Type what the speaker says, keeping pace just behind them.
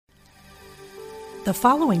The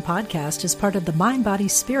following podcast is part of the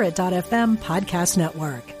MindBodySpirit.fm podcast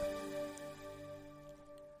network.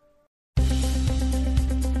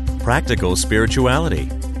 Practical spirituality.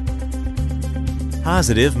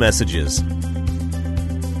 Positive messages.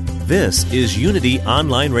 This is Unity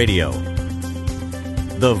Online Radio,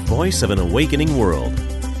 the voice of an awakening world.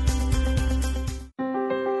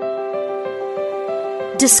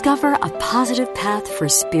 Discover a positive path for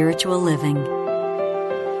spiritual living.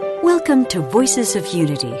 Welcome to Voices of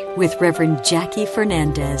Unity with Reverend Jackie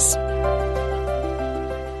Fernandez.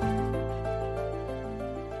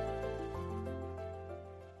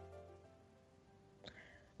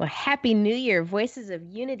 Well, Happy New Year, Voices of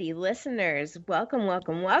Unity listeners. Welcome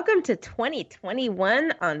to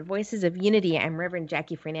 2021 on Voices of Unity. I'm Reverend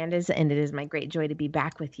Jackie Fernandez, and it is my great joy to be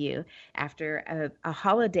back with you after a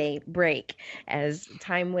holiday break, as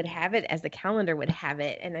time would have it, as the calendar would have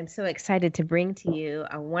it. And I'm so excited to bring to you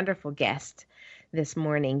a wonderful guest this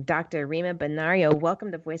morning, Dr. Rima Benario.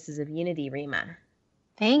 Welcome to Voices of Unity, Rima.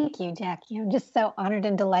 Thank you, Jackie. I'm just so honored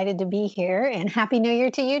and delighted to be here, and Happy New Year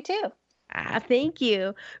to you, too. Thank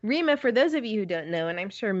you. Rima, for those of you who don't know, and I'm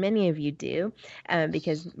sure many of you do,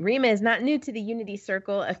 because Rima is not new to the Unity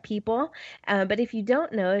Circle of people, but if you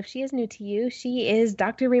don't know, if she is new to you, she is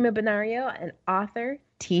Dr. Rima Benario, an author,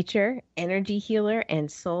 teacher, energy healer,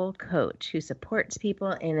 and soul coach who supports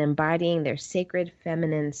people in embodying their sacred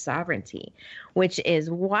feminine sovereignty, which is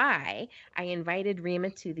why I invited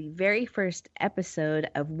Rima to the very first episode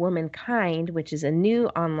of Womankind, which is a new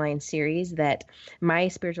online series that my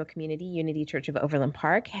spiritual community, Unity Church of Overland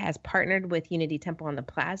Park, has partnered with Unity Temple on the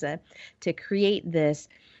Plaza to create this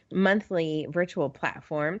monthly virtual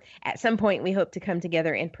platform. At some point, we hope to come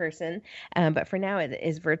together in person, but for now it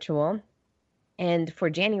is virtual. And for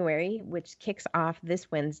January, which kicks off this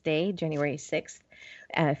Wednesday, January 6th,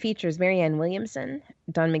 features Marianne Williamson,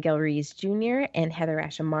 Don Miguel Ruiz Jr., and Heather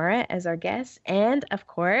Ashamara as our guests. And, of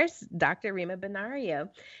course, Dr. Rima Benario.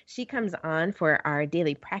 She comes on for our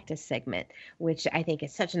daily practice segment, which I think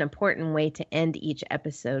is such an important way to end each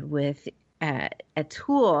episode with a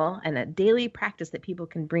tool and a daily practice that people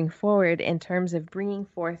can bring forward in terms of bringing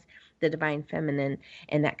forth the divine feminine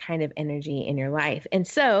and that kind of energy in your life. And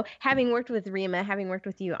so, having worked with Rima, having worked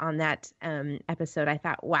with you on that episode, I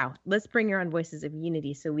thought, wow, let's bring her on Voices of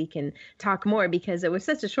Unity so we can talk more, because it was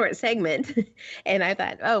such a short segment. And I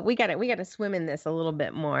thought, oh, we got to swim in this a little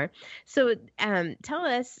bit more. So tell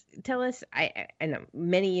us, I know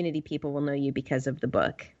many Unity people will know you because of the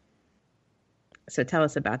book. So tell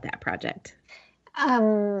us about that project.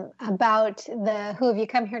 About the Who Have You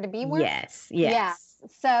Come Here to Be work? Yes. Yeah.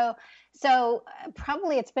 So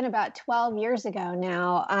probably it's been about 12 years ago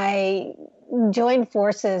now, I joined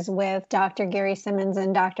forces with Dr. Gary Simmons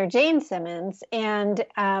and Dr. Jane Simmons, and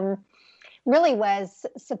really was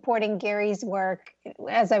supporting Gary's work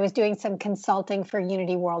as I was doing some consulting for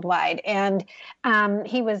Unity Worldwide. And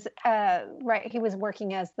he was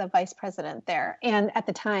working as the vice president there and at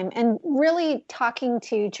the time, and really talking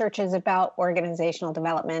to churches about organizational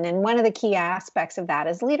development. And one of the key aspects of that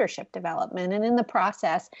is leadership development. And in the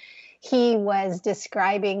process, he was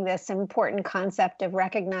describing this important concept of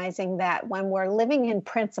recognizing that when we're living in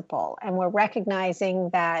principle and we're recognizing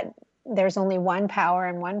that there's only one power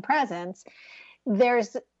and one presence,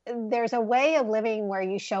 there's a way of living where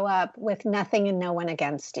you show up with nothing and no one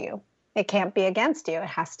against you. It can't be against you. It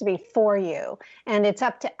has to be for you. And it's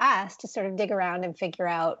up to us to sort of dig around and figure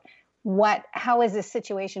out how is this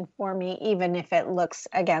situation for me, even if it looks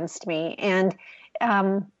against me. And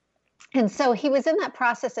so he was in that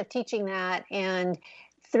process of teaching that, and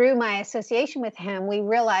through my association with him, we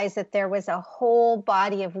realized that there was a whole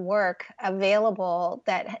body of work available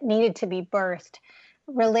that needed to be birthed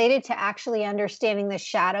related to actually understanding the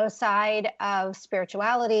shadow side of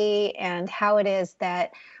spirituality and how it is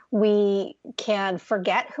that we can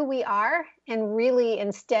forget who we are and really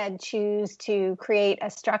instead choose to create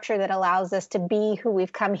a structure that allows us to be who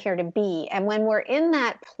we've come here to be. And when we're in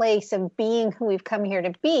that place of being who we've come here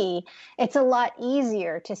to be, it's a lot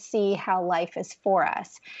easier to see how life is for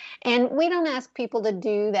us. And we don't ask people to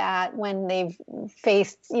do that when they've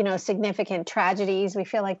faced, significant tragedies. We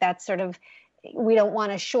feel like that's we don't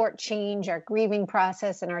want to shortchange our grieving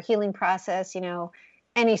process and our healing process,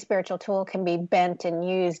 any spiritual tool can be bent and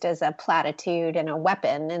used as a platitude and a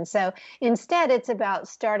weapon. And so instead, it's about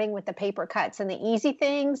starting with the paper cuts and the easy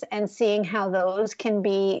things and seeing how those can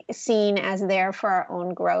be seen as there for our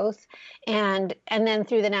own growth. And then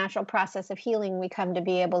through the natural process of healing, we come to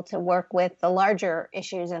be able to work with the larger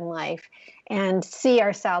issues in life and see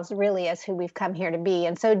ourselves really as who we've come here to be.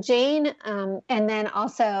 And so Jane, and then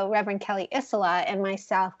also Reverend Kelly Isola and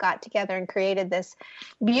myself got together and created this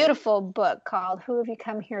beautiful book called Who Have You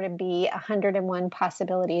Come Here to Be? 101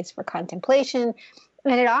 Possibilities for Contemplation.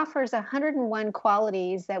 And it offers 101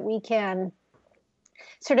 qualities that we can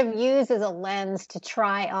sort of use as a lens to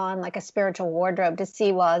try on like a spiritual wardrobe to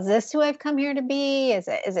see, well, is this who I've come here to be? Is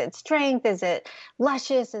it strength? Is it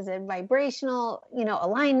luscious? Is it vibrational,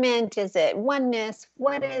 alignment? Is it oneness?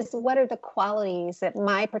 What are the qualities that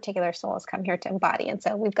my particular soul has come here to embody? And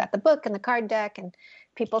so we've got the book and the card deck, and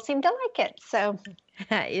people seem to like it. So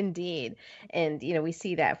indeed. And, we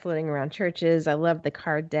see that floating around churches. I love the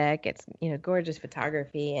card deck. It's, gorgeous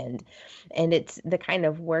photography, and it's the kind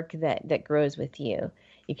of work that grows with you.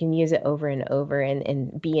 You can use it over and over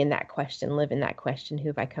and be in that question, live in that question, who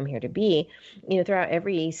have I come here to be, throughout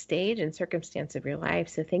every stage and circumstance of your life.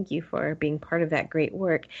 So thank you for being part of that great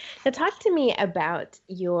work. Now talk to me about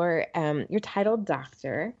your title,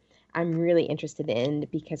 doctor. I'm really interested in,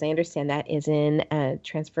 because I understand that is in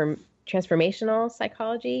transformational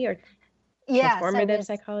psychology or transformative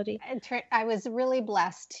psychology. I was really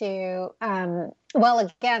blessed to,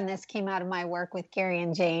 again, this came out of my work with Gary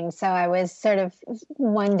and Jane. So I was sort of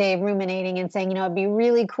one day ruminating and saying, it'd be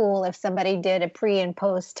really cool if somebody did a pre and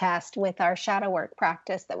post test with our shadow work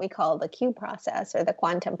practice that we call the Q process or the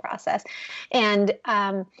quantum process. And,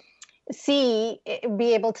 be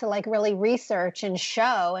able to like really research and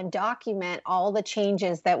show and document all the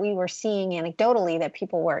changes that we were seeing anecdotally that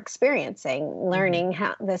people were experiencing, learning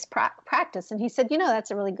how this practice. And he said,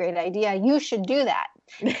 that's a really great idea. You should do that.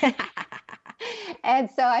 And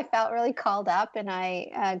so I felt really called up, and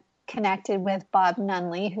I connected with Bob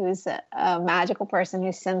Nunley, who's a magical person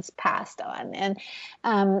who's since passed on. And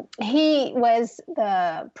he was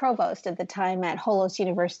the provost at the time at Holos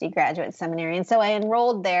University Graduate Seminary. And so I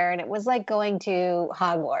enrolled there, and it was like going to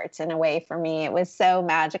Hogwarts in a way for me. It was so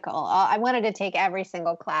magical. I wanted to take every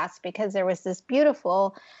single class because there was this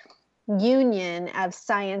beautiful union of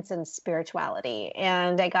science and spirituality.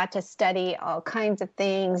 And I got to study all kinds of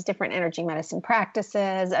things, different energy medicine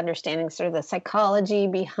practices, understanding sort of the psychology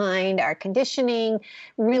behind our conditioning,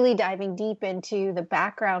 really diving deep into the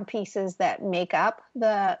background pieces that make up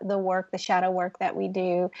the work, the shadow work that we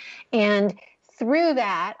do. And through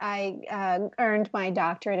that, I earned my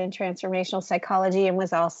doctorate in transformational psychology and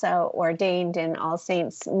was also ordained in All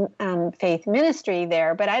Saints faith ministry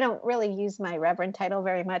there. But I don't really use my reverend title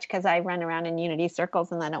very much because I run around in unity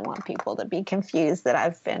circles, and I don't want people to be confused that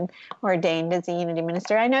I've been ordained as a unity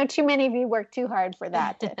minister. I know too many of you work too hard for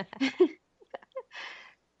that.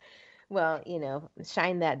 Well,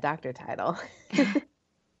 shine that doctor title.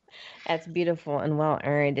 That's beautiful and well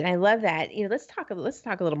earned, and I love that. Let's talk a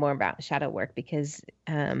little more about shadow work because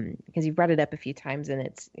you brought it up a few times, and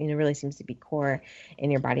it's really seems to be core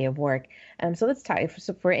in your body of work. So let's talk.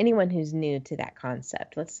 So for anyone who's new to that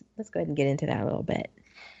concept, let's go ahead and get into that a little bit.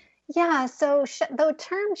 Yeah, so the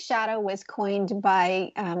term shadow was coined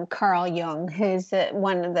by Carl Jung, who's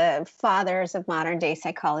one of the fathers of modern day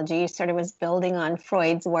psychology. He sort of was building on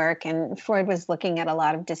Freud's work, and Freud was looking at a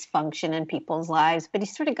lot of dysfunction in people's lives, but he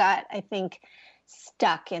sort of got, I think,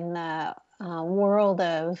 stuck in the world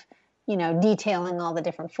of detailing all the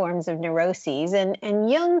different forms of neuroses. And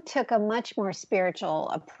Jung took a much more spiritual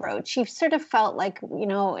approach. He sort of felt like,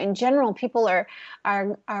 in general, people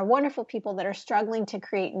are wonderful people that are struggling to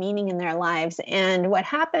create meaning in their lives. And what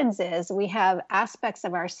happens is we have aspects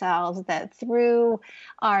of ourselves that through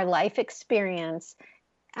our life experience,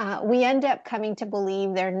 we end up coming to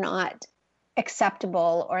believe they're not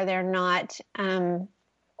acceptable, or they're not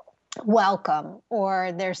welcome,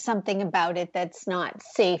 or there's something about it that's not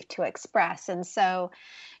safe to express. And so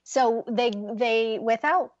they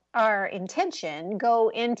without our intention go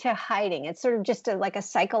into hiding. It's sort of just like a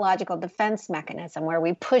psychological defense mechanism where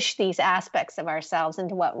we push these aspects of ourselves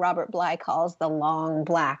into what Robert Bly calls the long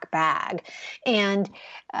black bag. And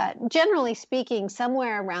generally speaking,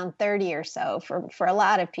 somewhere around 30 or so for a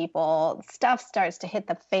lot of people, stuff starts to hit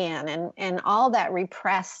the fan, and all that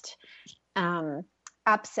repressed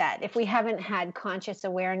upset, if we haven't had conscious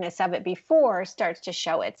awareness of it before, starts to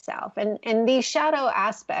show itself. And these shadow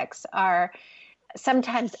aspects are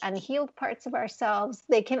sometimes unhealed parts of ourselves.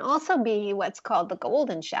 They can also be what's called the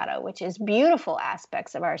golden shadow, which is beautiful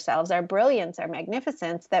aspects of ourselves, our brilliance, our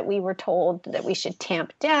magnificence that we were told that we should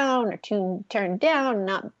tamp down or turn down,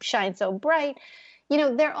 not shine so bright.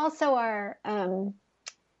 There also are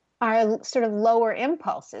sort of lower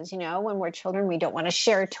impulses. When we're children, we don't want to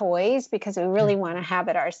share toys because we really want to have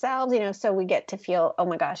it ourselves, so we get to feel, oh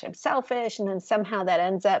my gosh, I'm selfish. And then somehow that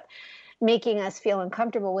ends up making us feel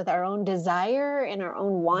uncomfortable with our own desire and our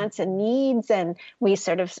own wants and needs, and we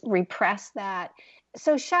sort of repress that.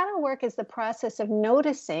 So shadow work is the process of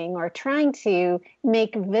noticing or trying to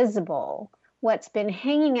make visible what's been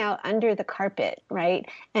hanging out under the carpet, right?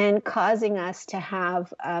 And causing us to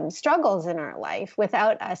have struggles in our life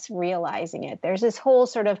without us realizing it. There's this whole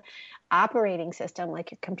sort of operating system,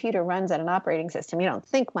 like your computer runs on an operating system. You don't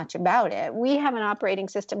think much about it. We have an operating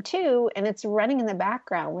system too, and it's running in the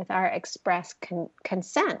background with our express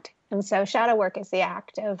consent. And so shadow work is the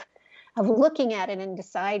act of looking at it and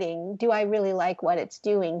deciding, do I really like what it's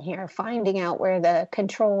doing here? Finding out where the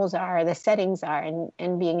controls are, the settings are,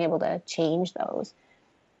 and being able to change those.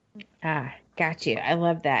 Got you. I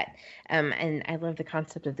love that. And I love the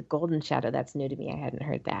concept of the golden shadow. That's new to me. I hadn't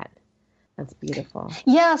heard that. That's beautiful.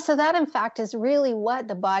 Yeah, so that in fact is really what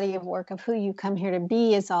the body of work of Who You Come Here to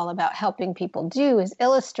Be is all about, helping people do, is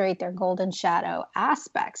illustrate their golden shadow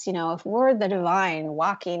aspects. If we're the divine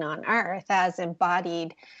walking on earth as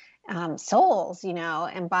embodied souls,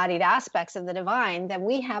 embodied aspects of the divine, then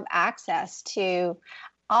we have access to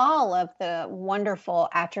all of the wonderful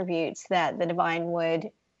attributes that the divine would,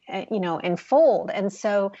 enfold. And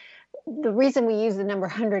so the reason we use the number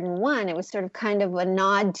 101, it was sort of kind of a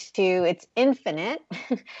nod to it's infinite.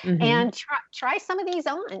 Mm-hmm. And try some of these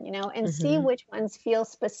on, and mm-hmm. see which ones feel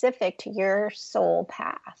specific to your soul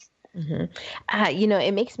path. Mm-hmm.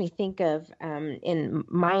 It makes me think of in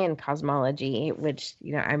Mayan cosmology, which,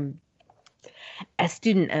 I'm a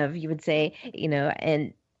student of, you would say,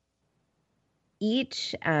 and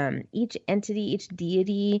each entity, each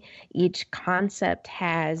deity, each concept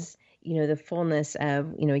has, the fullness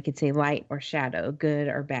of, we could say light or shadow, good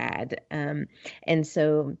or bad. And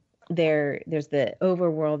so there's the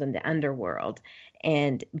overworld and the underworld,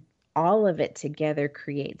 and all of it together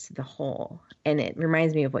creates the whole. And it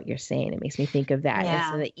reminds me of what you're saying. It makes me think of that. Yeah.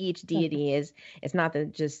 And so that each deity it's not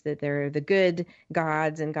just that they're the good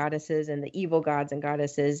gods and goddesses and the evil gods and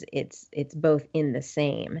goddesses. It's both in the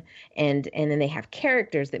same. And then they have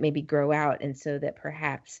characters that maybe grow out. And so that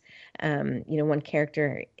perhaps, one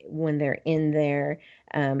character, when they're in their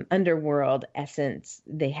underworld essence,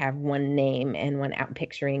 they have one name and one out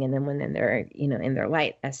picturing, and then when they're in their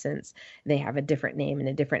light essence, they have a different name and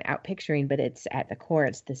a different out picturing, but it's at the core,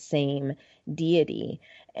 it's the same deity.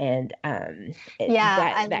 And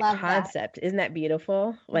that concept, isn't that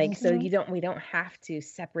beautiful? Like, mm-hmm. So we don't have to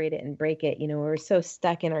separate it and break it. We're so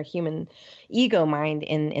stuck in our human ego mind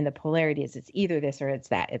in the polarities. It's either this or it's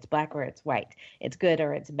that. It's black or it's white. It's good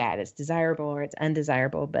or it's bad. It's desirable or it's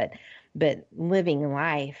undesirable. But living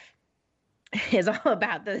life is all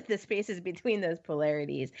about the spaces between those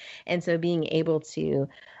polarities. And so being able to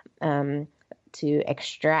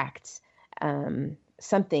extract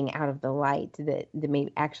something out of the light that may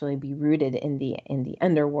actually be rooted in the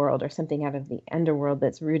underworld, or something out of the underworld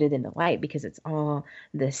that's rooted in the light, because it's all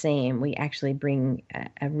the same. We actually bring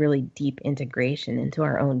a really deep integration into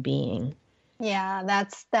our own being. Yeah,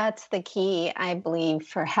 that's the key, I believe,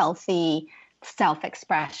 for healthy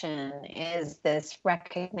self-expression, is this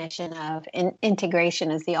recognition of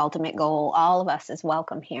integration is the ultimate goal. All of us is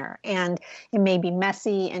welcome here. And it may be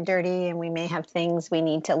messy and dirty, and we may have things we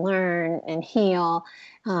need to learn and heal.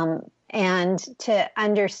 And to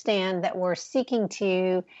understand that we're seeking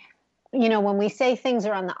to, when we say things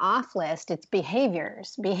are on the off list, it's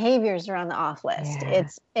behaviors. Behaviors are on the off list. Yeah.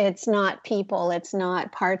 It's not people, it's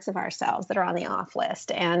not parts of ourselves that are on the off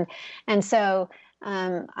list. And so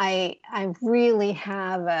I really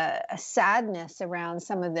have a sadness around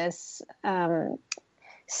some of this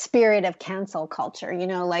spirit of cancel culture,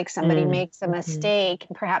 like somebody makes a mistake,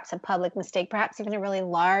 perhaps a public mistake, perhaps even a really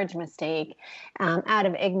large mistake, out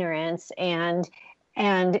of ignorance. And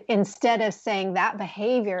instead of saying that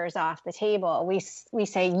behavior is off the table, we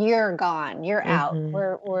say, you're gone, you're out,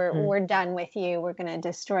 we're done with you, we're going to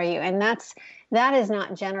destroy you. And that is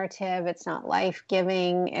not generative, it's not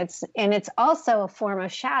life-giving, it's also a form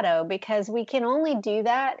of shadow, because we can only do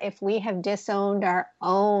that if we have disowned our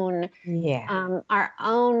own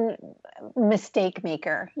mistake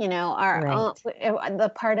maker, our own,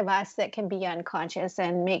 the part of us that can be unconscious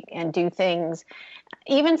and do things,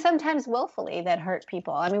 even sometimes willfully, that hurt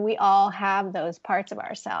people. I mean, we all have those parts of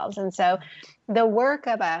ourselves. And so the work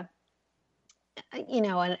of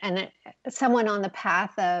and someone on the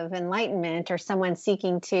path of enlightenment, or someone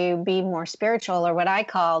seeking to be more spiritual, or what I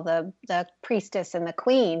call the priestess and the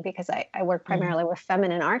queen, because I work primarily with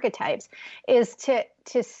feminine archetypes, is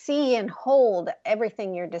to see and hold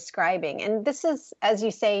everything you're describing. And this is, as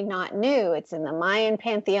you say, not new. It's in the Mayan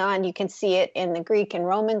pantheon. You can see it in the Greek and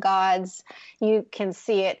Roman gods. You can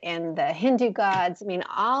see it in the Hindu gods. I mean,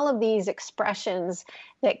 all of these expressions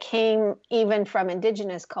that came even from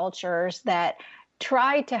indigenous cultures that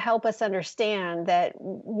try to help us understand that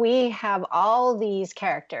we have all these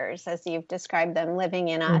characters, as you've described them, living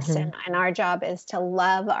in us. And our job is to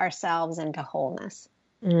love ourselves into wholeness.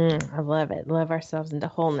 I love it. Love ourselves into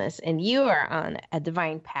wholeness. And you are on a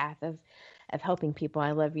divine path of helping people.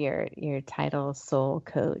 I love your title, Soul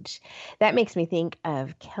Coach. That makes me think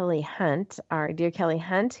of Kelly Hunt, our dear Kelly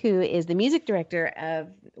Hunt, who is the music director of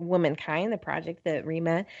Womankind, the project that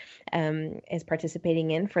Rima is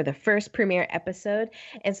participating in for the first premiere episode.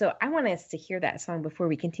 And so I want us to hear that song before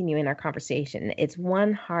we continue in our conversation. It's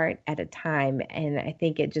One Heart at a Time. And I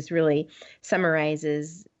think it just really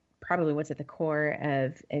summarizes probably what's at the core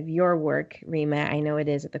of your work, Rima. I know it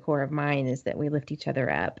is at the core of mine, is that we lift each other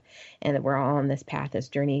up and that we're all on this path, this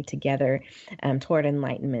journey together toward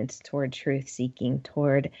enlightenment, toward truth seeking,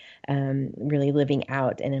 toward really living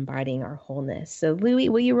out and embodying our wholeness. So Louie,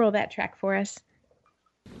 will you roll that track for us?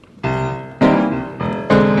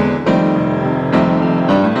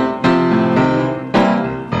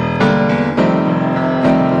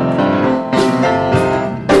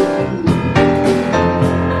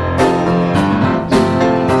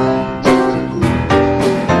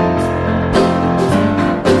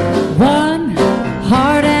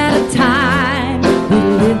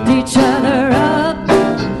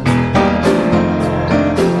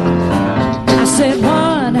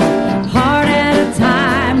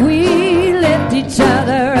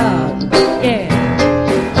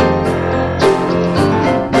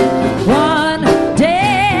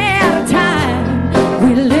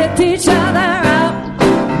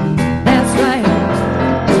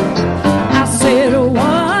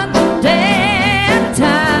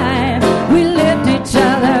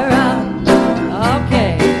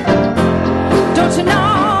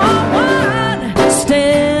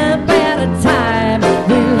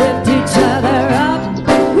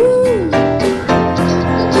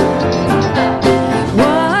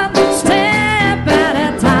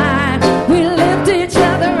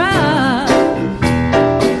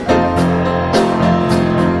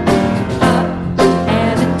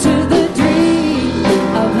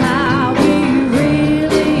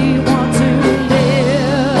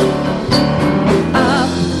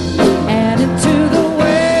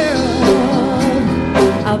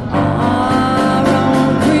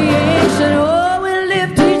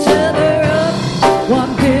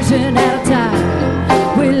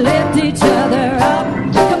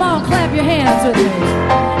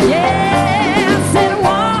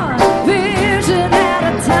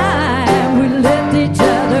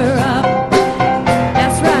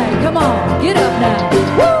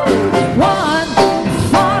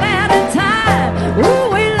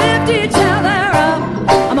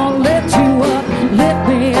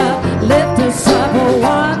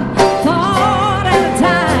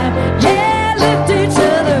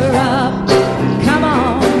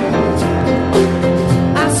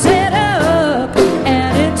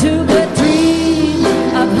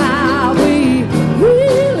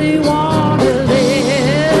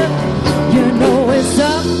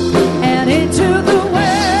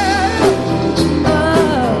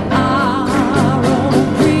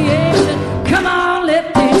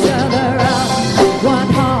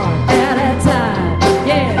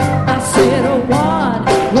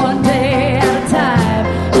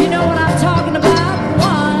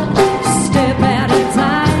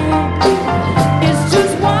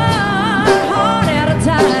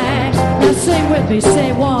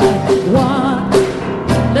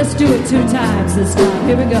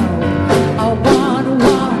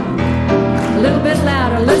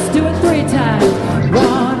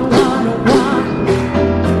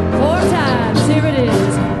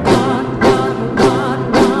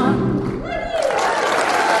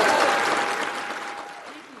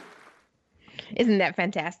 Isn't that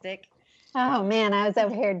fantastic? Oh man, I was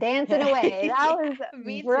over here dancing away. That was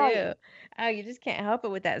Me brilliant. too. Oh, you just can't help it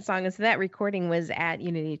with that song. And so that recording was at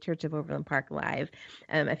Unity Church of Overland Park Live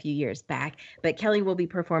a few years back. But Kelly will be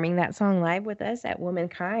performing that song live with us at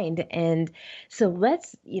Womankind. And so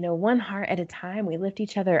let's, one heart at a time, we lift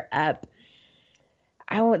each other up.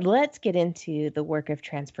 let's get into the work of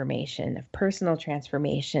transformation, of personal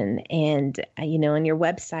transformation. And, on your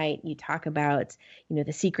website, you talk about,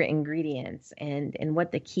 the secret ingredients and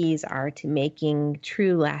what the keys are to making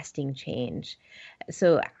true lasting change.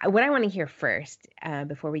 So what I want to hear first,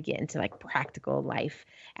 before we get into like practical life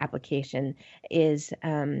application, is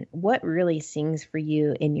what really sings for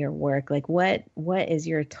you in your work? Like what is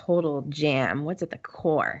your total jam? What's at the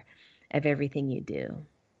core of everything you do?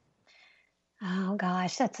 Oh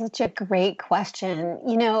gosh, that's such a great question.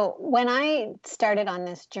 When I started on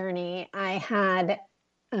this journey, I had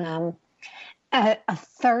a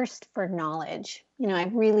thirst for knowledge. I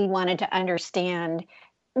really wanted to understand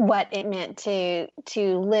what it meant to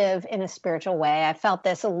live in a spiritual way. I felt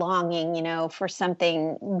this longing, for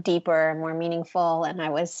something deeper and more meaningful. And I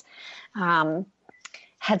was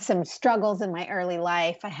had some struggles in my early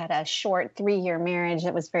life. I had a short 3-year marriage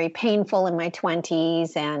that was very painful in my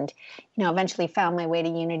 20s, and eventually found my way to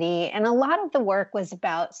Unity. And a lot of the work was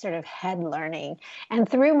about sort of head learning. And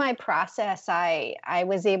through my process, I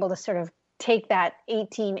was able to sort of take that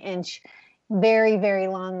 18-inch, very, very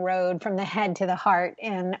long road from the head to the heart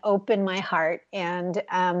and open my heart and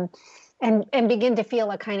begin to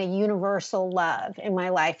feel a kind of universal love in my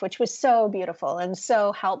life, which was so beautiful and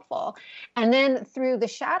so helpful. And then through the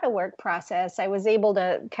shadow work process, I was able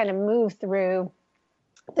to kind of move through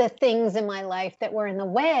the things in my life that were in the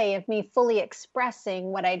way of me fully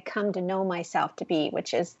expressing what I'd come to know myself to be,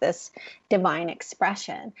 which is this divine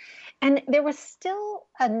expression. And there was still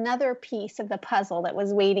another piece of the puzzle that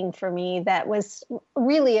was waiting for me that was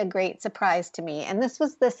really a great surprise to me. And this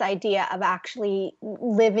was this idea of actually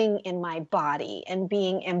living in my body and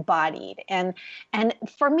being embodied. And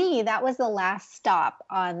for me, that was the last stop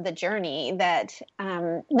on the journey that,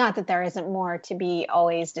 not that there isn't more to be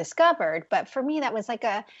always discovered, but for me, that was like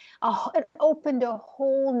it opened a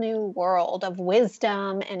whole new world of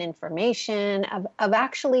wisdom and information of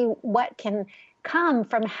actually what can come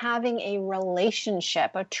from having a relationship,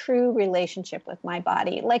 a true relationship with my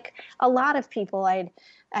body. Like a lot of people,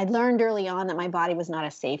 I'd learned early on that my body was not a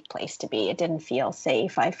safe place to be. It didn't feel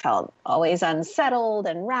safe. I felt always unsettled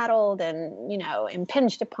and rattled and,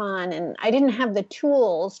 impinged upon. And I didn't have the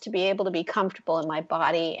tools to be able to be comfortable in my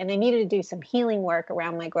body. And I needed to do some healing work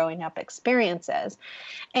around my growing up experiences.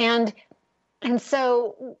 And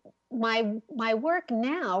so my work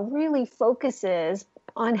now really focuses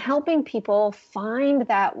on helping people find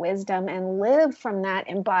that wisdom and live from that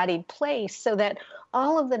embodied place so that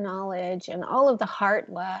all of the knowledge and all of the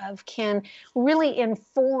heart love can really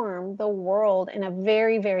inform the world in a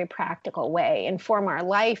very, very practical way, inform our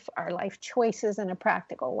life choices in a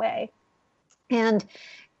practical way. And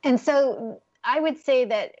so I would say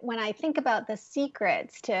that when I think about the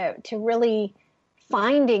secrets to really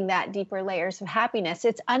finding that deeper layers of happiness,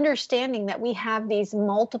 it's understanding that we have these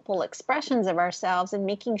multiple expressions of ourselves and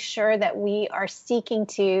making sure that we are seeking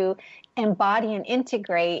to embody and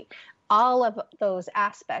integrate all of those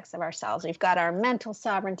aspects of ourselves. We've got our mental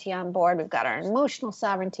sovereignty on board. We've got our emotional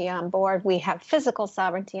sovereignty on board. We have physical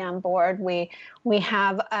sovereignty on board. We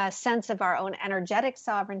have a sense of our own energetic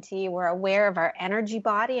sovereignty. We're aware of our energy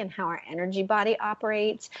body and how our energy body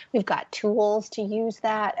operates. We've got tools to use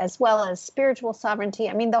that, as well as spiritual sovereignty.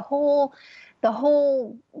 I mean, the whole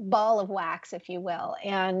ball of wax, if you will.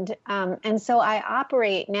 And so I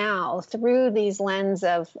operate now through these lens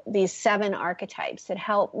of these 7 archetypes that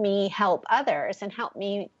help me help others and help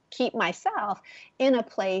me keep myself in a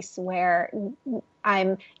place where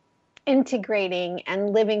I'm integrating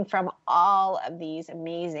and living from all of these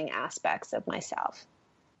amazing aspects of myself.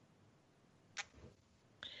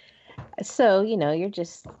 So, you're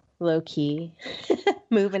just low key,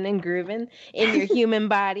 moving and grooving in your human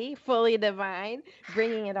body, fully divine,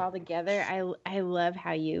 bringing it all together. I love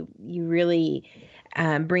how you really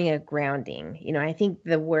bring a grounding. I think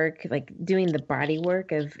the work, like doing the body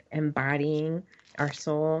work of embodying our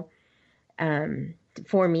soul,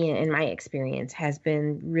 for me in my experience has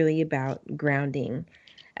been really about grounding.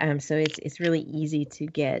 So it's really easy to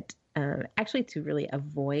get, actually to really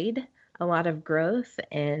avoid a lot of growth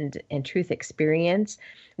and truth experience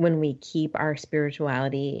when we keep our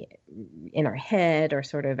spirituality in our head or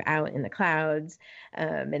sort of out in the clouds.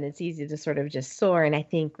 And it's easy to sort of just soar. And I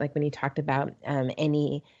think like when you talked about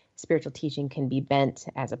any spiritual teaching can be bent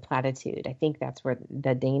as a platitude, I think that's where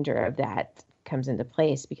the danger of that comes into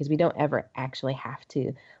place, because we don't ever actually have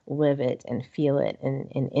to live it and feel it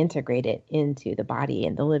and integrate it into the body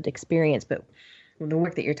and the lived experience. But the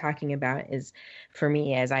work that you're talking about is, for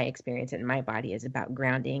me, as I experience it in my body, is about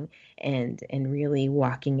grounding and really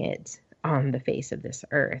walking it on the face of this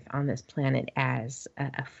earth, on this planet, as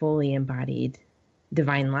a fully embodied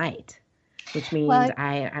divine light. which means Well,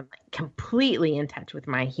 I'm completely in touch with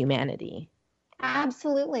my humanity.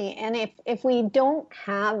 absolutely. And if we don't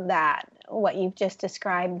have that, what you've just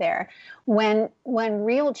described there, when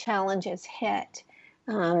real challenges hit,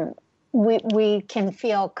 um, we can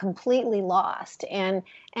feel completely lost. And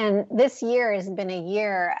this year has been a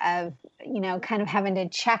year of, kind of having to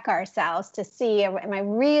check ourselves to see, am I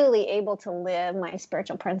really able to live my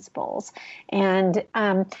spiritual principles? And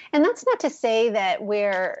that's not to say that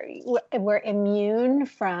we're immune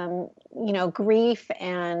from, grief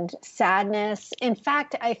and sadness. In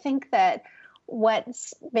fact, I think that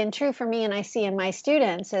what's been true for me and I see in my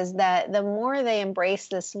students is that the more they embrace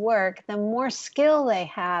this work, the more skill they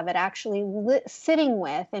have at actually sitting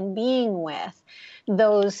with and being with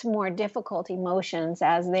those more difficult emotions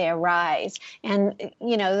as they arise. And,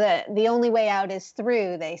 the only way out is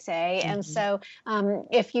through, they say. Mm-hmm. And so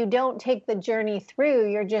if you don't take the journey through,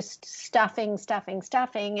 you're just stuffing.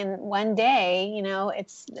 And one day,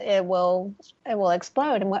 it will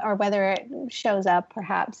explode, or whether it shows up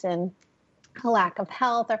perhaps in a lack of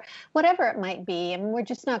health or whatever it might be. And we're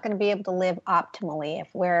just not going to be able to live optimally if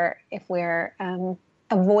we're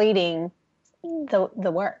avoiding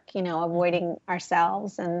the work, avoiding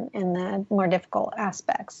ourselves and the more difficult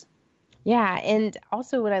aspects. Yeah. And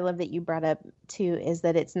also what I love that you brought up too, is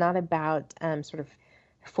that it's not about sort of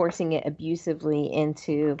forcing it abusively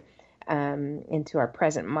into our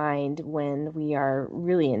present mind when we are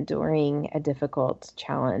really enduring a difficult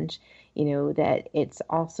challenge. That it's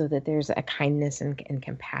also that there's a kindness and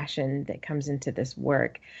compassion that comes into this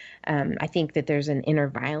work. I think that there's an inner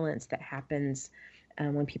violence that happens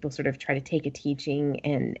when people sort of try to take a teaching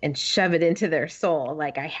and shove it into their soul.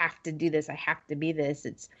 Like, I have to do this, I have to be this.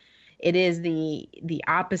 It is the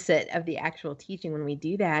opposite of the actual teaching when we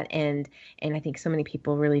do that. And I think so many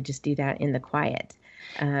people really just do that in the quiet.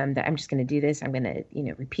 That I'm just going to do this. I'm going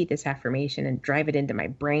to, repeat this affirmation and drive it into my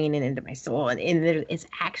brain and into my soul. And it's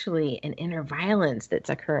actually an inner violence that's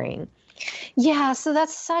occurring. Yeah. So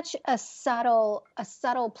that's such a subtle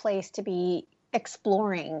place to be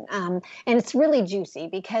exploring. And it's really juicy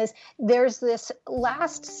because there's this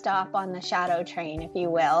last stop on the shadow train, if you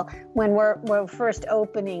will, when we're first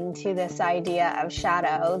opening to this idea of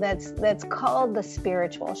shadow that's called the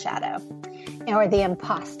spiritual shadow, or the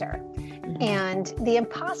imposter. And the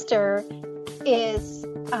imposter is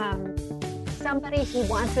somebody who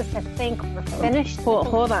wants us to think we're finished.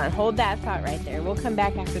 Hold on. Hold that thought right there. We'll come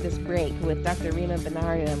back after this break with Dr. Rima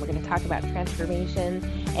Benario, and we're going to talk about transformation,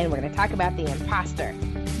 and we're going to talk about the imposter.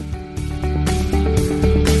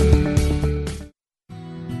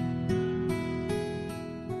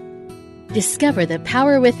 Discover the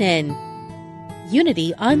power within.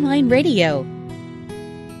 Unity Online Radio.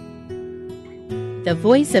 The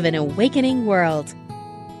voice of an awakening world.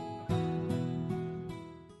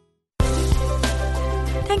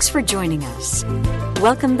 Thanks for joining us.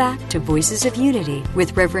 Welcome back to Voices of Unity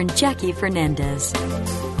with Reverend Jackie Fernandez.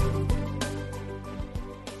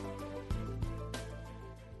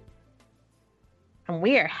 And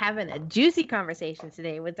we are having a juicy conversation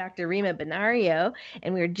today with Dr. Rima Benario,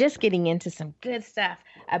 and we're just getting into some good stuff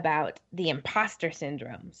about the imposter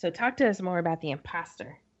syndrome. So talk to us more about the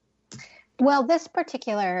imposter. Well, this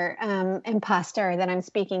particular imposter that I'm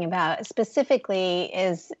speaking about specifically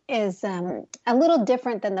is a little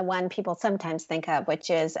different than the one people sometimes think of, which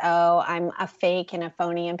is, oh, I'm a fake and a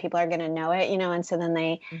phony and people are going to know it, and so then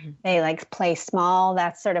they like play small.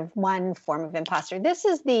 That's sort of one form of imposter. This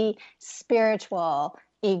is the spiritual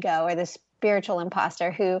ego, or the spiritual imposter,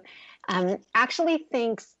 who actually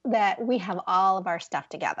thinks that we have all of our stuff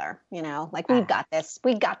together, like we got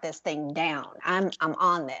this thing down. I'm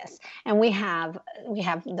on this, and we have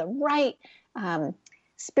the right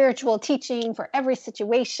spiritual teaching for every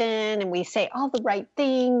situation, and we say all the right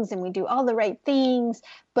things and we do all the right things,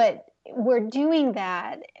 but we're doing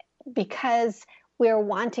that because we're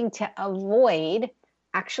wanting to avoid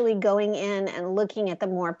actually going in and looking at the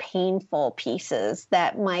more painful pieces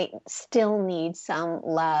that might still need some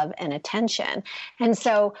love and attention. And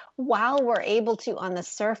so while we're able to, on the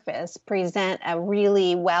surface, present a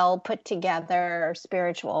really well put together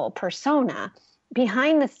spiritual persona,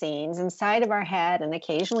 behind the scenes, inside of our head and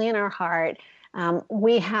occasionally in our heart,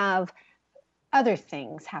 we have other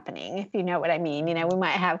things happening, if you know what I mean. We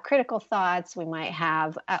might have critical thoughts, we might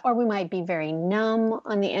have, or we might be very numb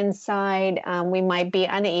on the inside. We might be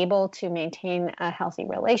unable to maintain a healthy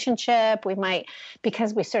relationship. We might,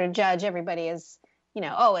 because we sort of judge everybody as,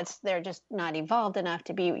 they're just not evolved enough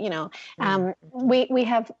to be, we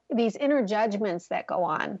have these inner judgments that go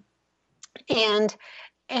on. And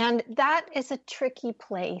And that is a tricky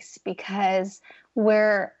place because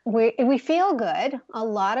we feel good a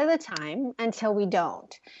lot of the time until we don't.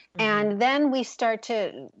 Mm-hmm. And then we start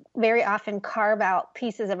to very often carve out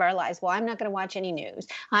pieces of our lives. Well, I'm not going to watch any news.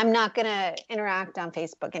 I'm not going to interact on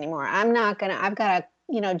Facebook anymore. I've got to,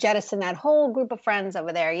 jettison that whole group of friends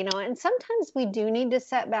over there, and sometimes we do need to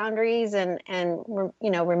set boundaries and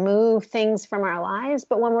remove things from our lives.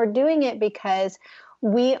 But when we're doing it because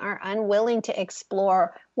we are unwilling to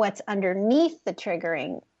explore what's underneath the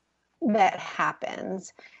triggering that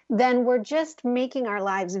happens, then we're just making our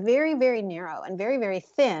lives very, very narrow and very, very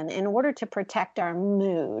thin in order to protect our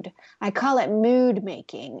mood. I call it mood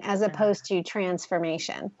making as opposed to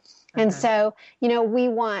transformation. And so, we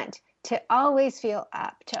want to always feel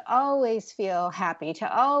up, to always feel happy,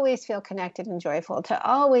 to always feel connected and joyful, to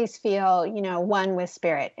always feel, one with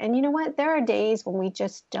spirit. And you know what? There are days when we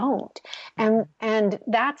just don't. And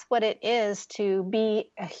that's what it is to be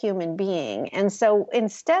a human being. And so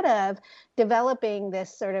instead of developing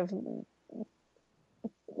this sort of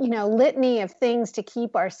litany of things to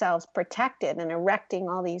keep ourselves protected and erecting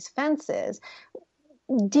all these fences,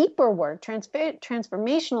 deeper work,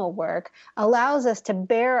 transformational work allows us to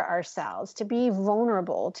bare ourselves, to be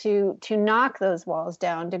vulnerable, to knock those walls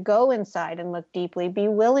down, to go inside and look deeply, be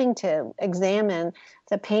willing to examine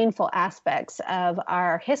the painful aspects of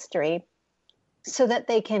our history so that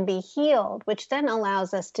they can be healed, which then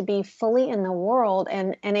allows us to be fully in the world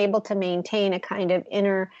and able to maintain a kind of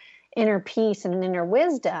inner peace and an inner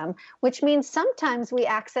wisdom, which means sometimes we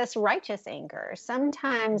access righteous anger.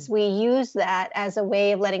 Sometimes we use that as a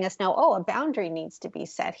way of letting us know, a boundary needs to be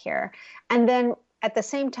set here. And then at the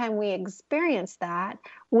same time we experience that,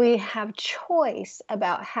 we have choice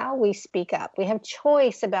about how we speak up. We have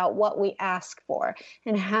choice about what we ask for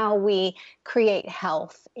and how we create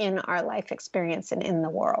health in our life experience and in the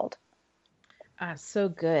world. So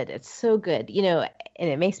good. It's so good. And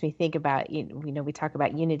it makes me think about, we talk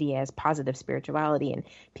about unity as positive spirituality, and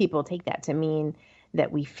people take that to mean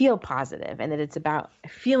that we feel positive and that it's about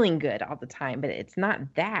feeling good all the time. But it's not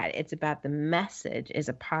that. It's about the message is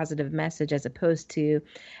a positive message as opposed to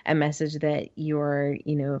a message that you're,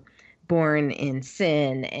 born in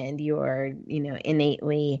sin and you're,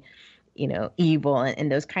 innately evil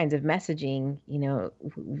and those kinds of messaging.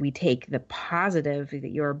 We take the positive that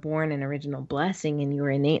you're born in original blessing and you're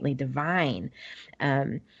innately divine.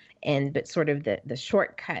 But sort of the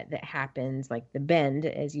shortcut that happens, like the bend,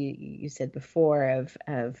 as you said before, of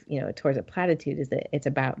towards a platitude, is that it's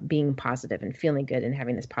about being positive and feeling good and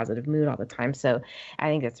having this positive mood all the time. So I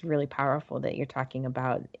think that's really powerful that you're talking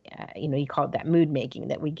about. You call it that mood making,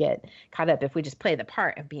 that we get caught up if we just play the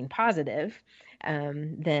part of being positive.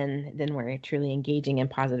 Then we're truly engaging in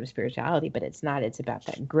positive spirituality. But it's not. It's about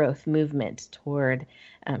that growth movement toward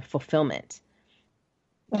fulfillment.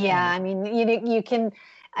 Yeah, you can.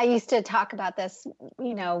 I used to talk about this,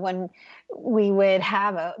 when we would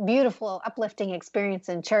have a beautiful, uplifting experience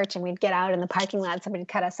in church and we'd get out in the parking lot, somebody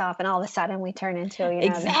cut us off, and all of a sudden we turn into,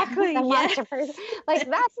 exactly the monster person. Like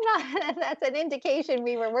that's an indication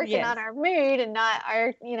we were working on our mood and not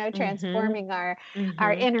our, transforming our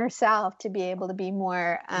inner self to be able to be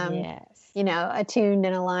more, attuned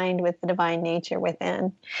and aligned with the divine nature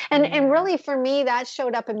within. And really for me, that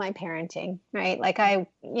showed up in my parenting, right? Like I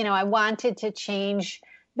wanted to change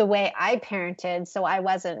the way I parented so I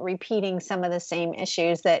wasn't repeating some of the same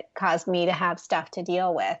issues that caused me to have stuff to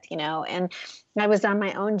deal with, and I was on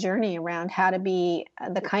my own journey around how to be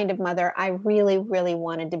the kind of mother I really, really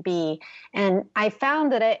wanted to be. And I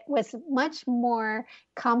found that it was much more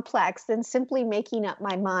complex than simply making up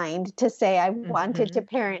my mind to say I wanted to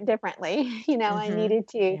parent differently. I needed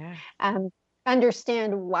to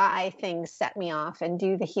understand why things set me off and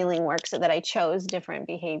do the healing work so that I chose different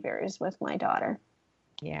behaviors with my daughter.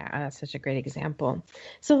 Yeah, that's such a great example.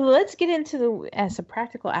 So let's get into as a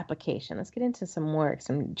practical application. Let's get into some work,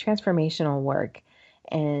 some transformational work.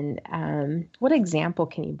 And what example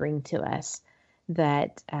can you bring to us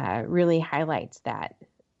that really highlights that?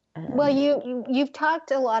 Well, you've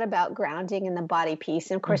talked a lot about grounding and the body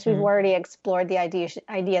piece. And of course, we've already explored the idea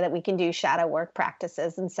that we can do shadow work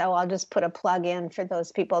practices. And so I'll just put a plug in for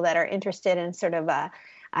those people that are interested in sort of a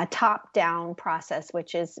top-down process,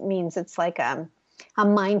 which means it's like a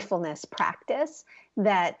mindfulness practice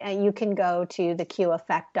that you can go to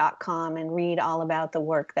theqeffect.com and read all about the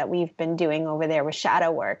work that we've been doing over there with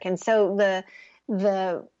shadow work. And so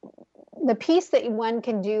the piece that one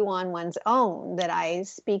can do on one's own that I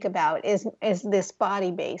speak about is this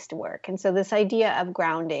body-based work. And so this idea of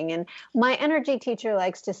grounding, and my energy teacher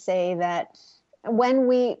likes to say that when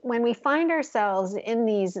we find ourselves in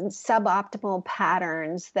these suboptimal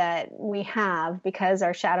patterns that we have because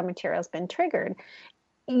our shadow material has been triggered,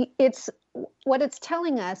 it's what it's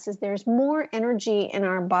telling us is there's more energy in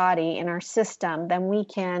our body, in our system, than we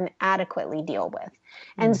can adequately deal with.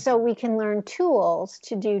 And so we can learn tools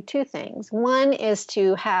to do two things. One is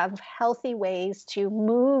to have healthy ways to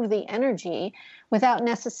move the energy without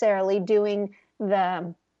necessarily doing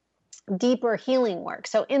the deeper healing work.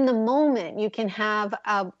 So in the moment, you can have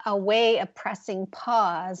a way of pressing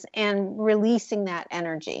pause and releasing that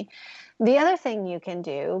energy. The other thing you can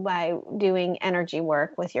do by doing energy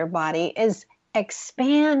work with your body is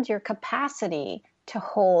expand your capacity to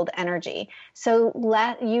hold energy. So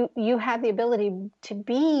you have the ability to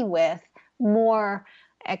be with more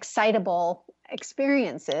excitable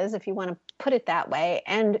experiences, if you want to put it that way,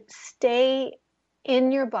 and stay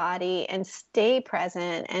in your body and stay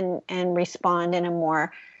present and respond in a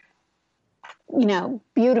more,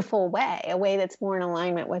 beautiful way, a way that's more in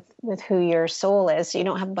alignment with who your soul is. So you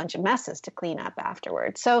don't have a bunch of messes to clean up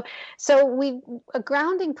afterwards. So a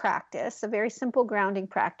grounding practice, a very simple grounding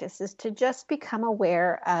practice, is to just become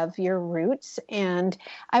aware of your roots. And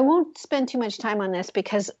I won't spend too much time on this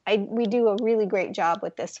because we do a really great job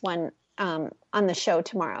with this one on the show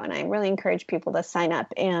tomorrow. And I really encourage people to sign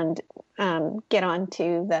up and get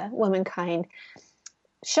onto the Womankind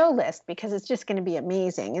show list, because it's just going to be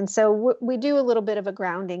amazing. And so we do a little bit of a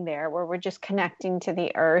grounding there where we're just connecting to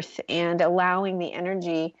the earth and allowing the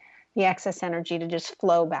energy, the excess energy, to just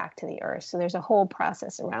flow back to the earth. So there's a whole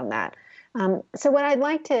process around that. So what I'd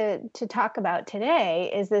like to talk about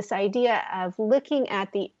today is this idea of looking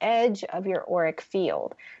at the edge of your auric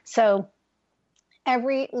field. So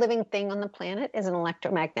every living thing on the planet is an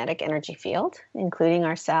electromagnetic energy field, including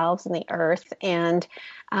ourselves and the earth.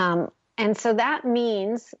 And so that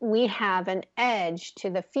means we have an edge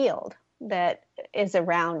to the field that is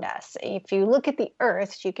around us. If you look at the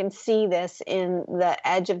earth, you can see this in the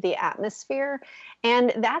edge of the atmosphere.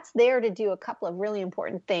 And that's there to do a couple of really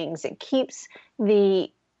important things. It keeps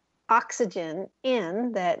the oxygen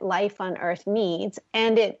in that life on earth needs,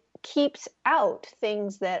 and it keeps out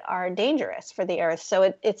things that are dangerous for the earth.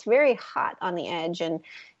 So it's very hot on the edge, and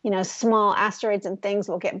small asteroids and things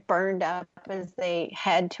will get burned up as they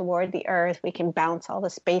head toward the earth. We can bounce all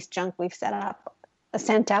the space junk we've sent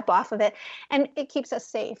up off of it, and it keeps us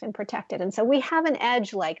safe and protected. And so we have an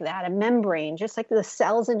edge like that, a membrane, just like the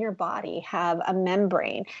cells in your body have a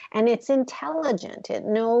membrane, and it's intelligent. It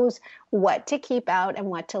knows what to keep out and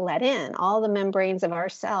what to let in. All the membranes of our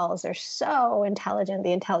cells are so intelligent.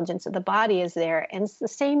 The intelligence of the body is there, and the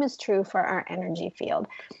same is true for our energy field.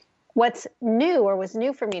 What's new, or was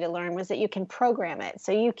new for me to learn, was that you can program it.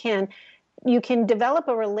 So you can develop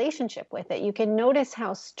a relationship with it. You can notice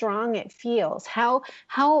how strong it feels. How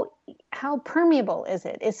permeable is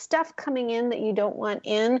it? Is stuff coming in that you don't want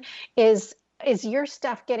in? Is your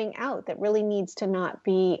stuff getting out that really needs to not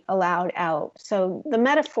be allowed out? So the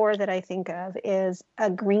metaphor that I think of is a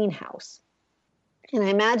greenhouse. And I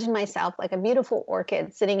imagine myself like a beautiful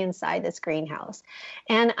orchid sitting inside this greenhouse.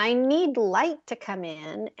 And I need light to come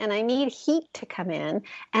in, and I need heat to come in,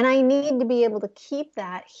 and I need to be able to keep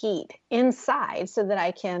that heat inside so that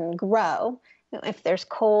I can grow if there's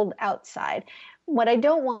cold outside. What I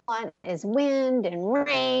don't want is wind and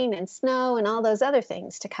rain and snow and all those other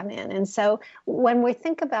things to come in. And so when we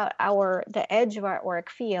think about the edge of our auric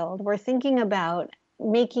field, we're thinking about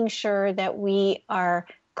making sure that we are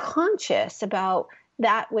conscious about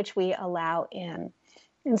that which we allow in.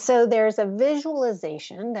 And so there's a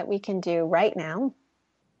visualization that we can do right now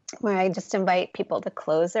where I just invite people to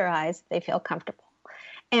close their eyes if they feel comfortable,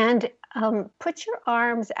 and put your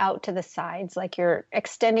arms out to the sides like you're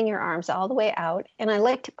extending your arms all the way out. And I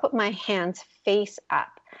like to put my hands face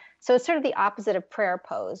up. So it's sort of the opposite of prayer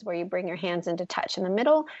pose, where you bring your hands into touch in the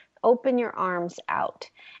middle, open your arms out.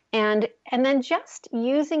 And then just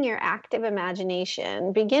using your active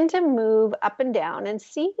imagination, begin to move up and down and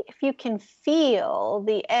see if you can feel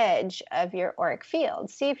the edge of your auric field.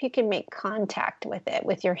 See if you can make contact with it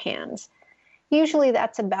with your hands. Usually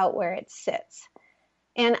that's about where it sits.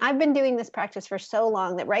 And I've been doing this practice for so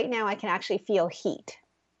long that right now I can actually feel heat.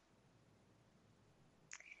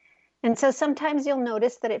 And so sometimes you'll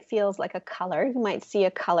notice that it feels like a color. You might see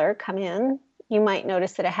a color come in. You might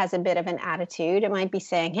notice that it has a bit of an attitude. It might be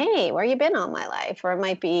saying, hey, where you been all my life? Or it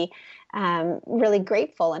might be really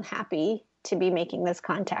grateful and happy to be making this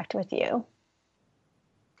contact with you.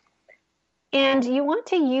 And you want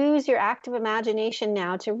to use your active imagination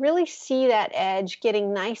now to really see that edge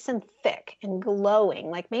getting nice and thick and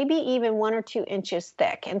glowing, like maybe even 1 or 2 inches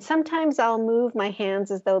thick. And sometimes I'll move my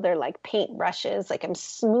hands as though they're like paint brushes, like I'm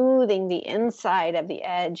smoothing the inside of the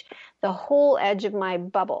edge, the whole edge of my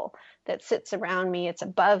bubble that sits around me. It's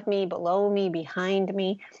above me, below me, behind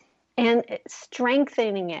me, and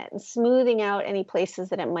strengthening it and smoothing out any places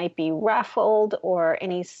that it might be ruffled or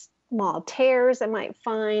any small tears I might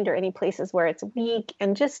find or any places where it's weak,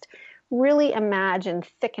 and just really imagine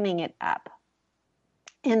thickening it up.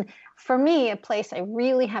 And for me, a place I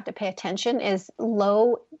really have to pay attention is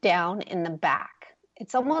low down in the back.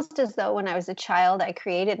 It's almost as though when I was a child, I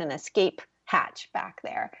created an escape hatch back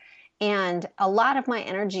there. And a lot of my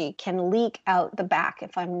energy can leak out the back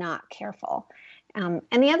if I'm not careful. And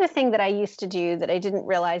the other thing that I used to do that I didn't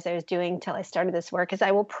realize I was doing till I started this work is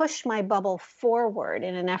I will push my bubble forward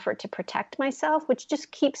in an effort to protect myself, which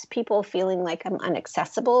just keeps people feeling like I'm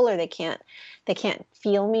inaccessible, or they can't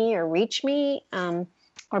feel me or reach me,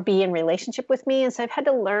 or be in relationship with me. And so I've had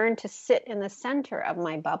to learn to sit in the center of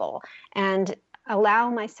my bubble and allow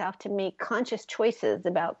myself to make conscious choices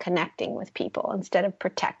about connecting with people instead of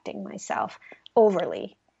protecting myself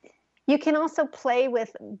overly. You can also play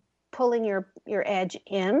with pulling your edge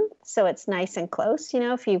in so it's nice and close.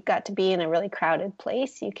 If you've got to be in a really crowded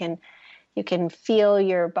place, you can feel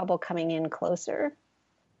your bubble coming in closer.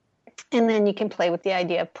 And then you can play with the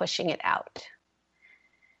idea of pushing it out.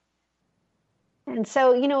 And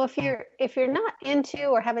so, if you're not into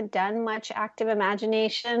or haven't done much active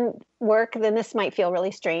imagination work, then this might feel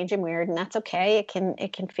really strange and weird, and that's okay. It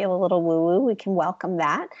can feel a little woo-woo. We can welcome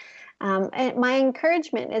that. And my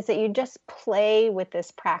encouragement is that you just play with this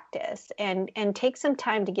practice and take some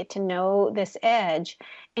time to get to know this edge.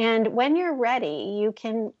 And when you're ready, you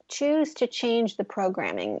can choose to change the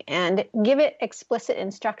programming and give it explicit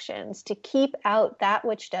instructions to keep out that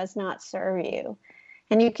which does not serve you.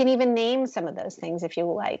 And you can even name some of those things if you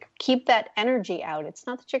like. Keep that energy out. It's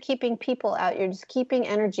not that you're keeping people out. You're just keeping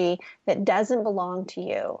energy that doesn't belong to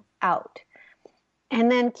you out.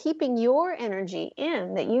 And then keeping your energy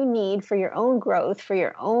in that you need for your own growth, for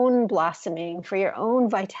your own blossoming, for your own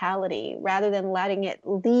vitality, rather than letting it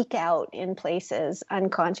leak out in places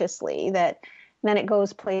unconsciously that then it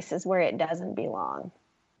goes places where it doesn't belong.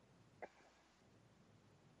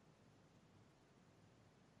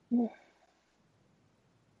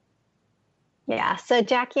 Yeah. So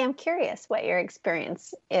Jackie, I'm curious what your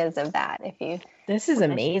experience is of that. This is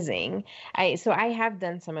amazing. I have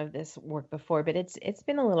done some of this work before, but it's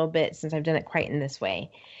been a little bit since I've done it quite in this way.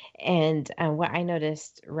 And what I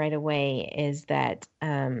noticed right away is that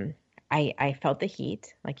I felt the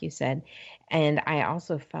heat, like you said, and I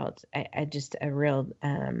also felt just a real,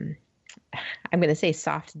 I'm going to say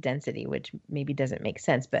soft density, which maybe doesn't make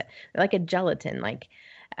sense, but like a gelatin,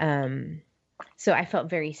 so I felt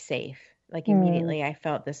very safe. Like immediately I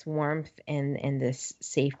felt this warmth and this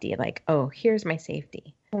safety, like, oh, here's my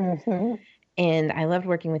safety. Mm-hmm. And I loved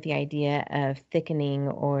working with the idea of thickening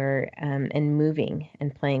or and moving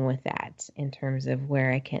and playing with that in terms of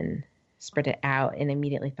where I can spread it out, and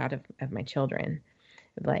immediately thought of my children,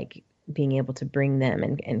 like being able to bring them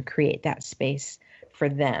and create that space for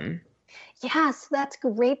them. Yeah, so that's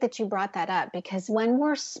great that you brought that up, because when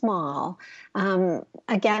we're small,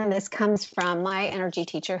 again, this comes from my energy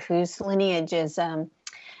teacher whose lineage is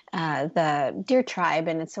the Deer Tribe,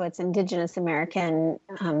 and so it's Indigenous American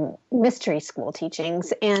mystery school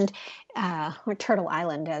teachings, and or Turtle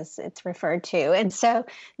Island as it's referred to. And so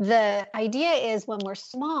the idea is when we're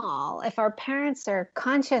small, if our parents are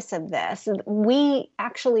conscious of this, we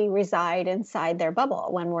actually reside inside their bubble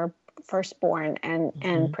when we're firstborn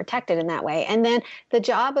and protected in that way. And then the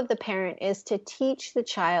job of the parent is to teach the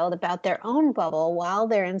child about their own bubble while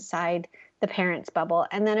they're inside the parent's bubble,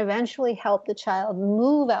 and then eventually help the child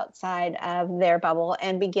move outside of their bubble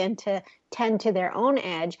and begin to tend to their own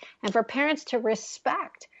edge, and for parents to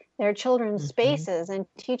respect their children's spaces and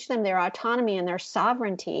teach them their autonomy and their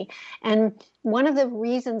sovereignty. And one of the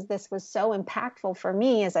reasons this was so impactful for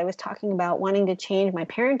me, as I was talking about wanting to change my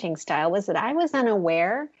parenting style, was that I was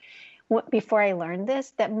unaware before I learned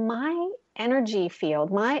this, that my energy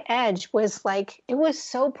field, my edge was like, it was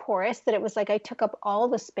so porous that it was like I took up all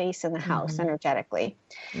the space in the house energetically.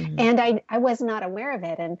 And I was not aware of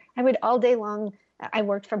it. And I would all day long, I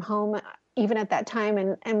worked from home even at that time,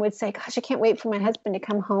 and would say, gosh, I can't wait for my husband to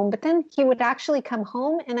come home. But then he would actually come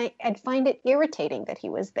home, and I'd find it irritating that he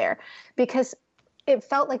was there, because it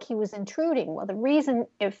felt like he was intruding. Well, the reason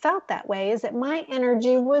it felt that way is that my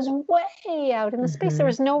energy was way out in the space. There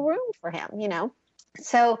was no room for him,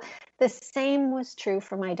 So the same was true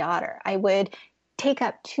for my daughter. I would take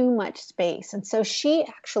up too much space. And so she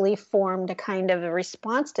actually formed a kind of a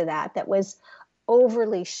response to that was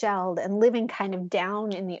overly shelled and living kind of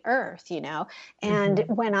down in the earth, And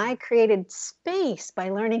when I created space by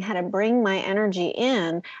learning how to bring my energy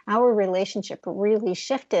in, our relationship really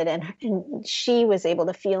shifted, and she was able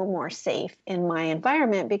to feel more safe in my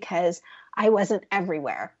environment because I wasn't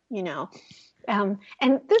everywhere, And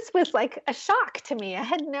this was like a shock to me. I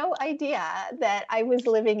had no idea that I was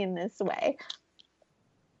living in this way.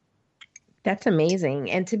 That's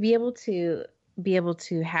amazing. And to be able to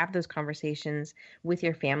have those conversations with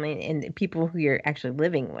your family and people who you're actually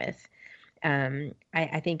living with,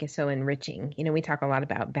 I think is so enriching. We talk a lot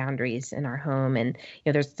about boundaries in our home, and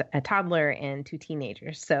there's a toddler and 2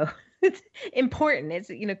 teenagers, so it's important. It's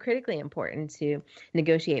critically important to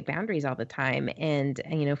negotiate boundaries all the time. And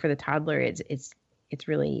for the toddler, it's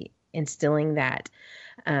really instilling that,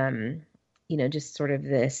 just sort of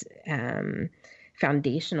this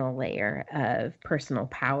foundational layer of personal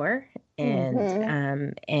power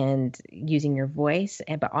and using your voice,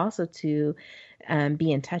 but also to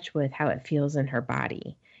be in touch with how it feels in her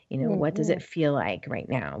body. What does it feel like right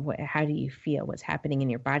now? How do you feel? What's happening in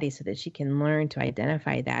your body, so that she can learn to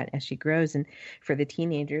identify that as she grows. And for the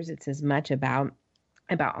teenagers, it's as much about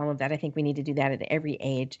all of that. I think we need to do that at every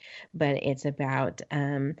age, but it's about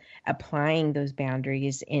applying those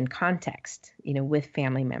boundaries in context, with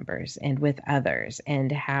family members and with others,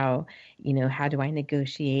 and how do I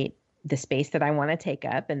negotiate the space that I want to take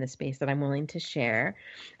up and the space that I'm willing to share.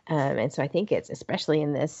 And so I think it's especially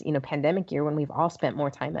in this, pandemic year when we've all spent more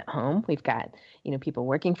time at home. We've got, people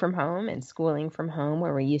working from home and schooling from home,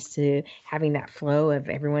 where we're used to having that flow of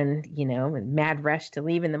everyone, mad rush to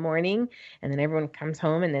leave in the morning, and then everyone comes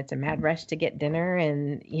home and it's a mad rush to get dinner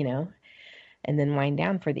and then wind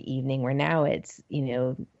down for the evening, where now it's,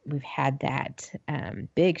 we've had that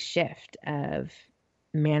big shift of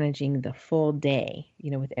managing the full day,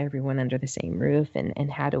 with everyone under the same roof,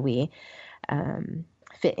 and how do we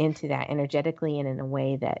fit into that energetically and in a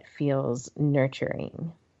way that feels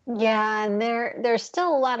nurturing. Yeah, and there's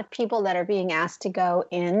still a lot of people that are being asked to go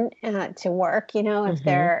in to work, if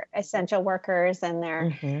they're essential workers and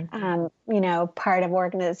they're, part of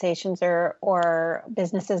organizations or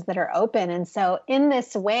businesses that are open. And so in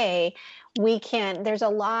this way, there's a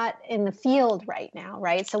lot in the field right now,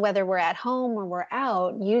 right? So whether we're at home or we're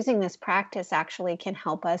out, using this practice actually can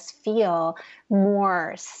help us feel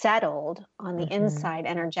more settled on the inside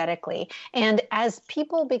energetically. And as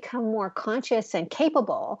people become more conscious and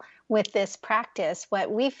capable with this practice, what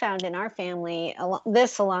we found in our family,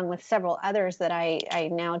 along with several others that I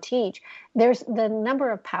now teach, there's the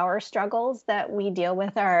number of power struggles that we deal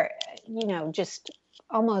with are, just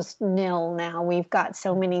almost nil now. We've got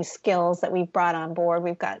so many skills that we've brought on board.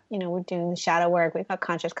 We've got, we're doing the shadow work. We've got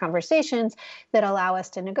conscious conversations that allow us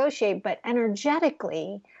to negotiate, but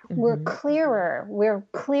energetically, we're clearer. We're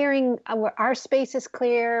clearing, our space is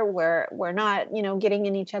clear. We're not, getting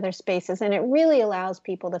in each other's spaces. And it really allows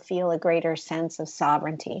people to feel a greater sense of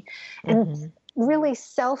sovereignty. And really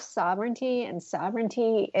self-sovereignty and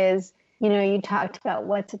sovereignty is, you talked about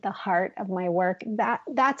what's at the heart of my work.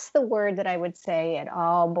 That's the word that I would say it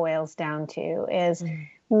all boils down to is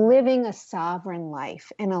living a sovereign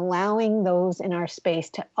life and allowing those in our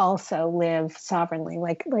space to also live sovereignly,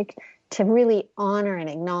 like to really honor and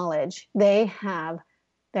acknowledge they have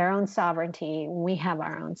their own sovereignty. We have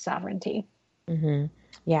our own sovereignty.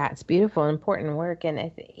 Yeah, it's beautiful and important work.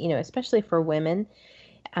 And, especially for women,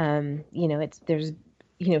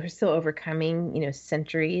 we're still overcoming,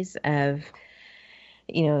 centuries of,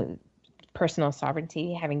 personal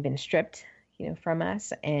sovereignty having been stripped, from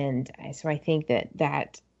us. And so I think that,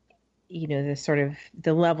 the sort of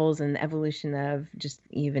the levels and the evolution of just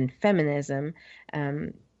even feminism,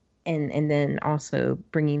 and then also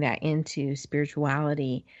bringing that into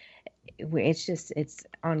spirituality, it's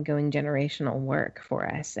ongoing generational work for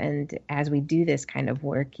us. And as we do this kind of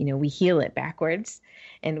work, we heal it backwards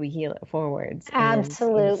and we heal it forwards.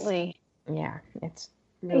 Absolutely. It's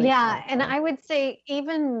really powerful. And I would say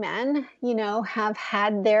even men, have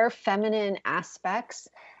had their feminine aspects.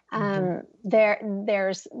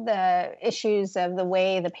 There's the issues of the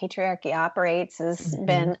way the patriarchy operates has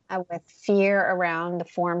been with fear around the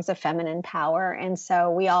forms of feminine power. And so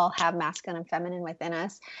we all have masculine and feminine within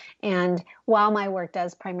us. And while my work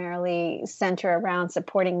does primarily center around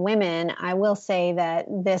supporting women, I will say that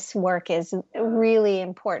this work is really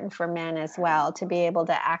important for men as well, to be able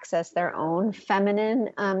to access their own feminine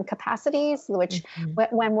capacities, which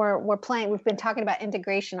when we're playing, we've been talking about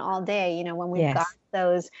integration all day, when we've got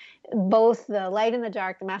those, both the light and the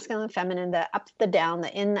dark, the masculine and feminine, the up, the down,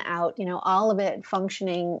 the in, the out, all of it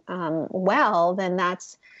functioning well, then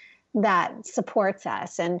that supports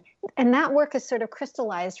us. And that work is sort of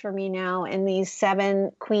crystallized for me now in these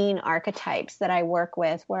 7 queen archetypes that I work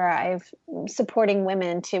with, where I'm supporting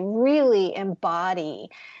women to really embody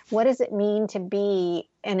what does it mean to be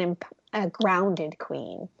a grounded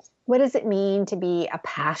queen? What does it mean to be a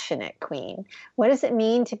passionate queen? What does it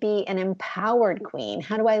mean to be an empowered queen?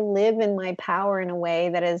 How do I live in my power in a way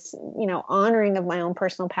that is, honoring of my own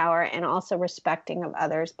personal power and also respecting of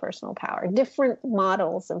others' personal power? Different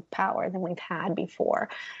models of power than we've had before.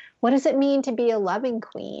 What does it mean to be a loving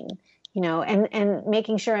queen? And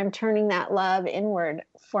making sure I'm turning that love inward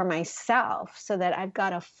for myself so that I've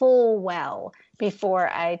got a full well before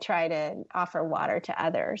I try to offer water to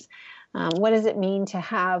others. What does it mean to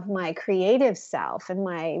have my creative self and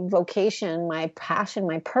my vocation, my passion,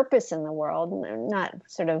 my purpose in the world, not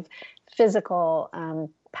sort of physical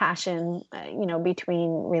passion,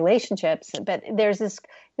 between relationships, but there's this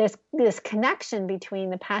connection between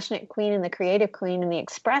the passionate queen and the creative queen and the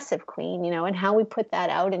expressive queen, and how we put that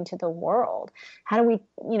out into the world. How do we,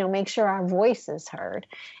 make sure our voice is heard?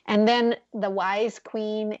 And then the wise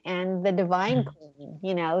queen and the divine queen,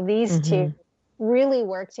 these two really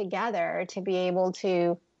work together to be able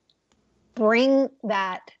to bring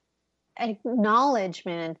that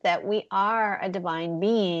acknowledgement that we are a divine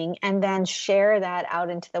being and then share that out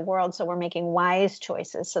into the world. So we're making wise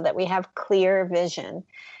choices so that we have clear vision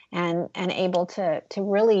and able to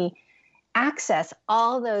really access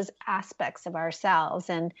all those aspects of ourselves.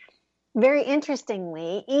 And very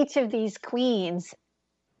interestingly, each of these queens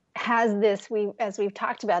has this, as we've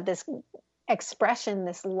talked about, this expression,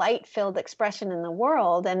 this light-filled expression in the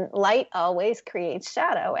world, and light always creates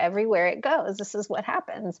shadow everywhere it goes. This is what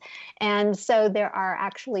happens. And so there are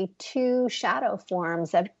actually 2 shadow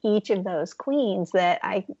forms of each of those queens that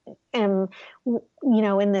I am,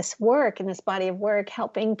 in this work, in this body of work,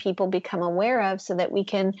 helping people become aware of so that we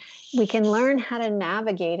can learn how to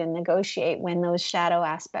navigate and negotiate when those shadow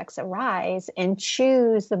aspects arise and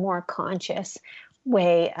choose the more conscious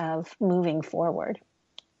way of moving forward.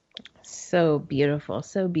 So beautiful,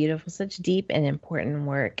 such deep and important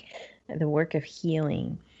work, the work of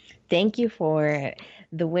healing. Thank you for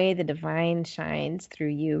the way the divine shines through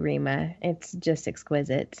you, Rima. It's just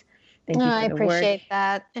exquisite. Thank you for I the appreciate work.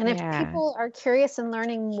 that. And if people are curious and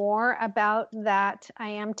learning more about that, I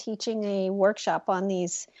am teaching a workshop on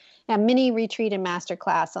these, a mini retreat and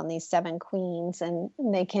masterclass on these 7 queens, and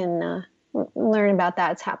they can learn about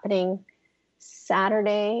that. It's happening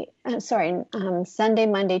Sunday,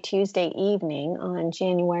 Monday, Tuesday evening on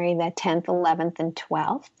January the 10th, 11th, and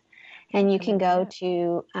 12th. And you can go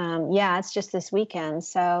to, it's just this weekend.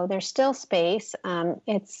 So there's still space.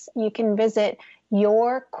 You can visit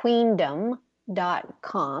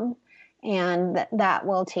yourqueendom.com, and that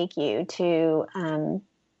will take you to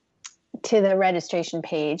the registration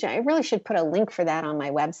page. I really should put a link for that on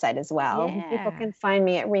my website as well. Yeah. People can find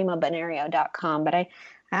me at rimabonario.com, but I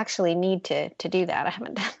actually need to do that. I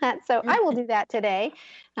haven't done that. So I will do that today.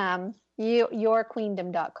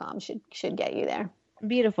 Yourqueendom.com should get you there.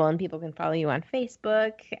 Beautiful. And people can follow you on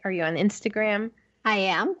Facebook. Are you on Instagram? I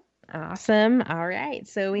am. Awesome. All right.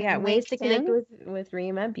 So we got ways to connect with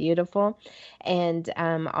Rima. Beautiful. And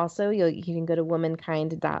also you can go to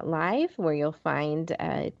womankind.live, where you'll find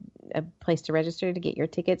a place to register to get your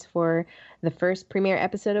tickets for the first premiere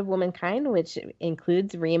episode of Womankind, which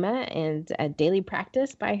includes Rima and a daily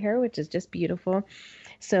practice by her, which is just beautiful.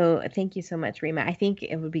 So thank you so much, Rima. I think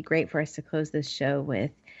it would be great for us to close this show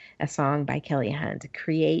with a song by Kelly Hunt,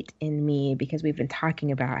 Create in Me, because we've been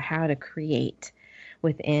talking about how to create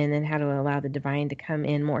within and how to allow the divine to come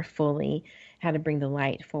in more fully, how to bring the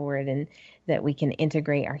light forward, and that we can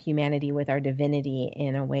integrate our humanity with our divinity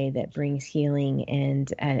in a way that brings healing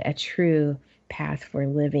and a true path for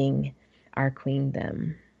living our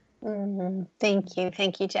queendom. Mm-hmm. Thank you,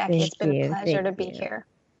 Jackie. It's been a pleasure to be here.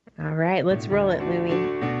 All right, let's roll it,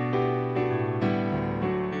 Louie.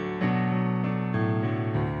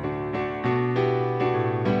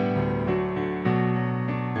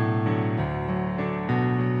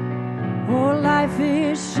 Life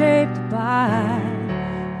is shaped by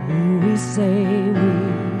who we say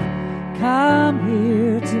we've come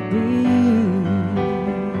here to be.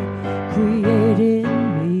 Created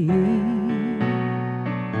me.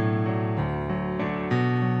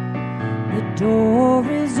 The door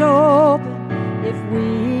is open if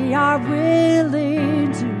we are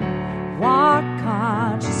willing to walk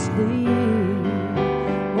consciously.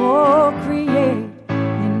 Oh, create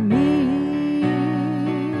in me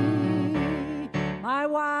my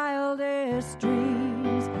wild wildest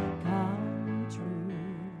dreams come true.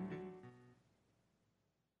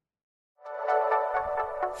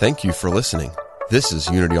 Thank you for listening. This is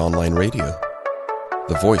Unity Online Radio,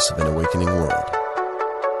 the voice of an awakening world.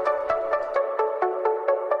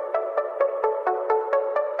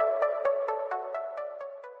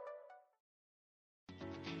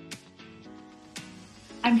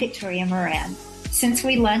 I'm Victoria Moran. Since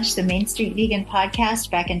we launched the Main Street Vegan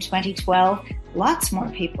podcast back in 2012, lots more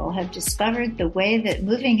people have discovered the way that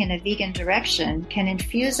moving in a vegan direction can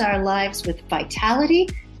infuse our lives with vitality,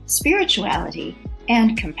 spirituality,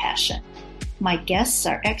 and compassion. My guests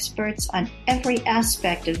are experts on every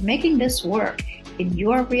aspect of making this work in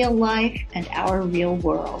your real life and our real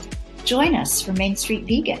world. Join us for Main Street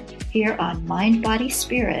Vegan here on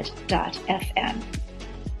mindbodyspirit.fm.